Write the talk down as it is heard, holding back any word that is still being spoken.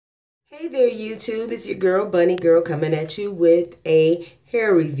Hey there YouTube, it's your girl Bunny Girl coming at you with a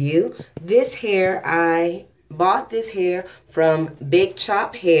hair review. I bought this hair from Big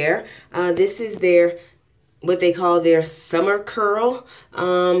Chop Hair. This is what they call their summer curl.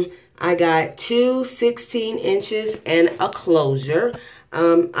 I got two 16 inches and a closure.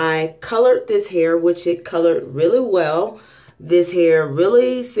 I colored this hair, which it colored really well. This hair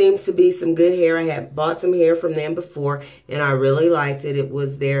really seems to be some good hair. I had bought some hair from them before, and I really liked it. It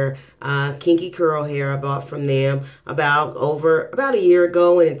was their kinky curl hair I bought from them about a year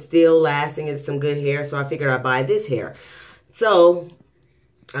ago, and it's still lasting. It's some good hair, so I figured I'd buy this hair. So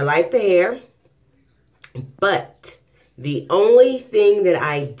I like the hair, but the only thing that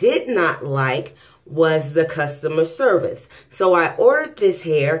I did not like was the customer service. So I ordered this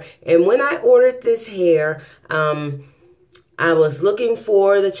hair, and when I ordered this hair, I was looking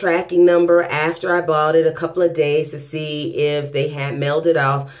for the tracking number after I bought it a couple of days to see if they had mailed it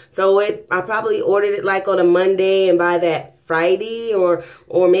off. So I probably ordered it like on a Monday, and by that Friday or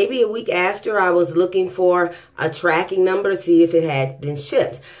maybe a week after, I was looking for a tracking number to see if it had been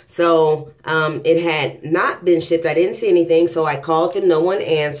shipped. So it had not been shipped. I didn't see anything, so I called them. No one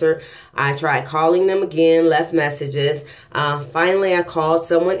answered. I tried calling them again, left messages. Finally, I called,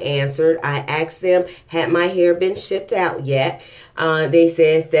 someone answered. I asked them, had my hair been shipped out yet? They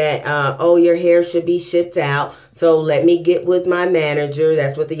said that, oh, your hair should be shipped out. So let me get with my manager.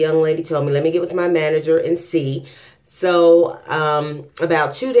 That's what the young lady told me. Let me get with my manager and see. So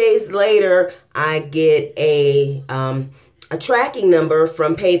about 2 days later, I get a tracking number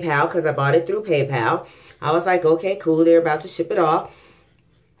from PayPal because I bought it through PayPal. I was like, okay, cool. They're about to ship it off.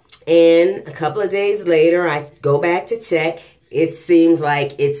 And a couple of days later, I go back to check. It seems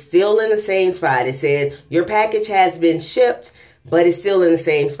like it's still in the same spot. It says your package has been shipped, but it's still in the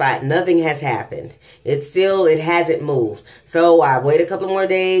same spot. Nothing has happened. It hasn't moved. So I wait a couple more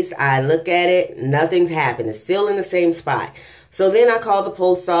days. I look at it. Nothing's happened. It's still in the same spot. So then I call the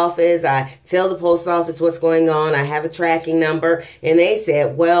post office. I tell the post office what's going on. I have a tracking number. And they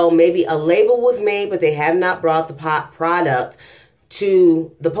said, well, maybe a label was made, but they have not brought the product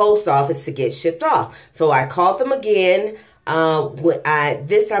to the post office to get shipped off. So I called them again.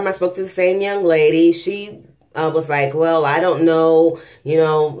 This time I spoke to the same young lady. She was like, well, I don't know,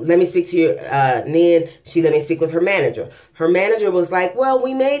 let me speak to you. And then she let me speak with her manager. Her manager was like, well,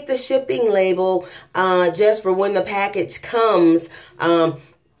 we made the shipping label just for when the package comes.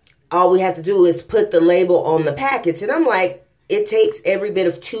 All we have to do is put the label on the package. And I'm like, it takes every bit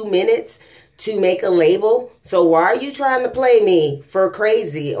of 2 minutes to make a label. So why are you trying to play me for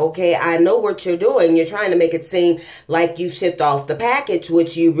crazy? Okay, I know what you're doing. You're trying to make it seem like you shipped off the package,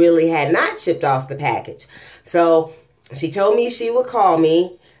 which you really had not shipped off the package. So she told me she would call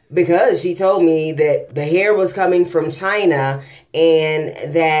me because she told me that the hair was coming from China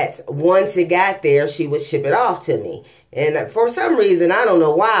and that once it got there, she would ship it off to me. And for some reason, I don't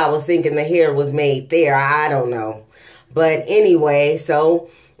know why I was thinking the hair was made there. I don't know. But anyway,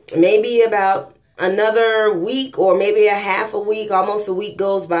 so maybe about another week or maybe a half a week, almost a week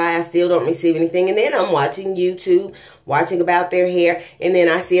goes by. I still don't receive anything. And then I'm watching YouTube, watching about their hair. And then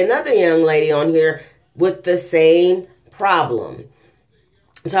I see another young lady on here with the same problem.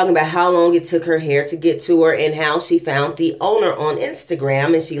 Talking about how long it took her hair to get to her and how she found the owner on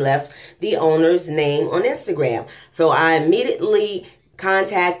Instagram. And she left the owner's name on Instagram. So I immediately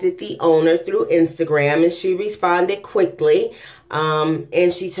contacted the owner through Instagram, and she responded quickly.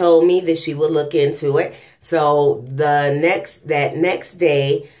 And she told me that she would look into it. So that next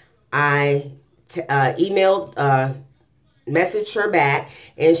day, I messaged her back,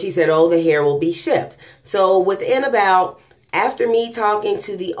 and she said, oh, the hair will be shipped. So after me talking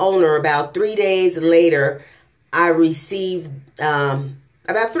to the owner, about 3 days later, I received,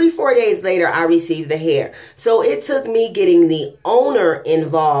 about 3-4 days later, I received the hair. So it took me getting the owner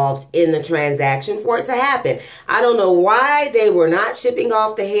involved in the transaction for it to happen. I don't know why they were not shipping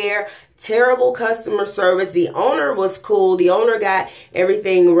off the hair. Terrible customer service. The owner was cool. The owner got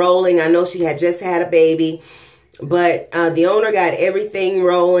everything rolling. I know she had just had a baby, but the owner got everything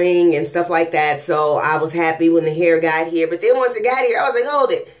rolling and stuff like that. So I was happy when the hair got here. But then once it got here, I was like,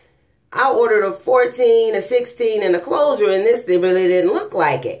 hold it. I ordered a 14, a 16, and a closure, and this really didn't look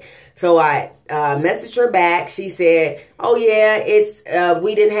like it. So I messaged her back. She said, oh, yeah,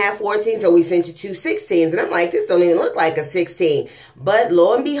 we didn't have 14, so we sent you 2 16s. And I'm like, this don't even look like a 16. But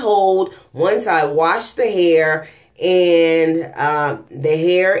lo and behold, once I washed the hair, and the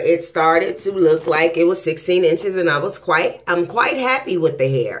hair, it started to look like it was 16 inches, and I'm quite happy with the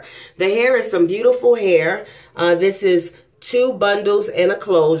hair. The hair is some beautiful hair. This is 2 bundles and a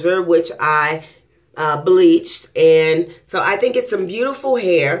closure, which I bleached. And so I think it's some beautiful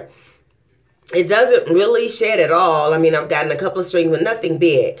hair. It doesn't really shed at all. I mean, I've gotten a couple of strings, but nothing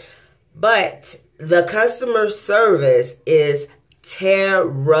big. But the customer service is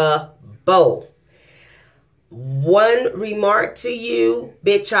terrible. One remark to you,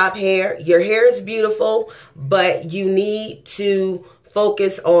 Big Chop Hair. Your hair is beautiful, but you need to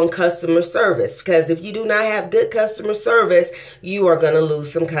focus on customer service, because if you do not have good customer service, you are going to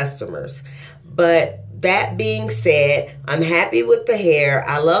lose some customers. But that being said, I'm happy with the hair.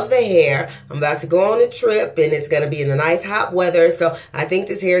 I love the hair. I'm about to go on a trip, and it's going to be in the nice hot weather, so I think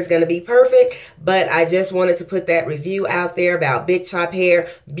this hair is going to be perfect. But I just wanted to put that review out there about Big Chop Hair.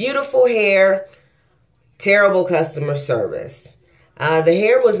 Beautiful hair, terrible customer service. The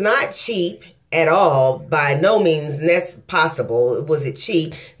hair was not cheap at all, by no means, and that's possible. Was it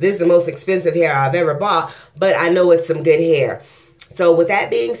cheap? This is the most expensive hair I've ever bought, but I know it's some good hair. So with that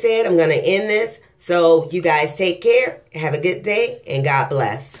being said, I'm going to end this. So you guys take care, have a good day, and God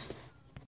bless.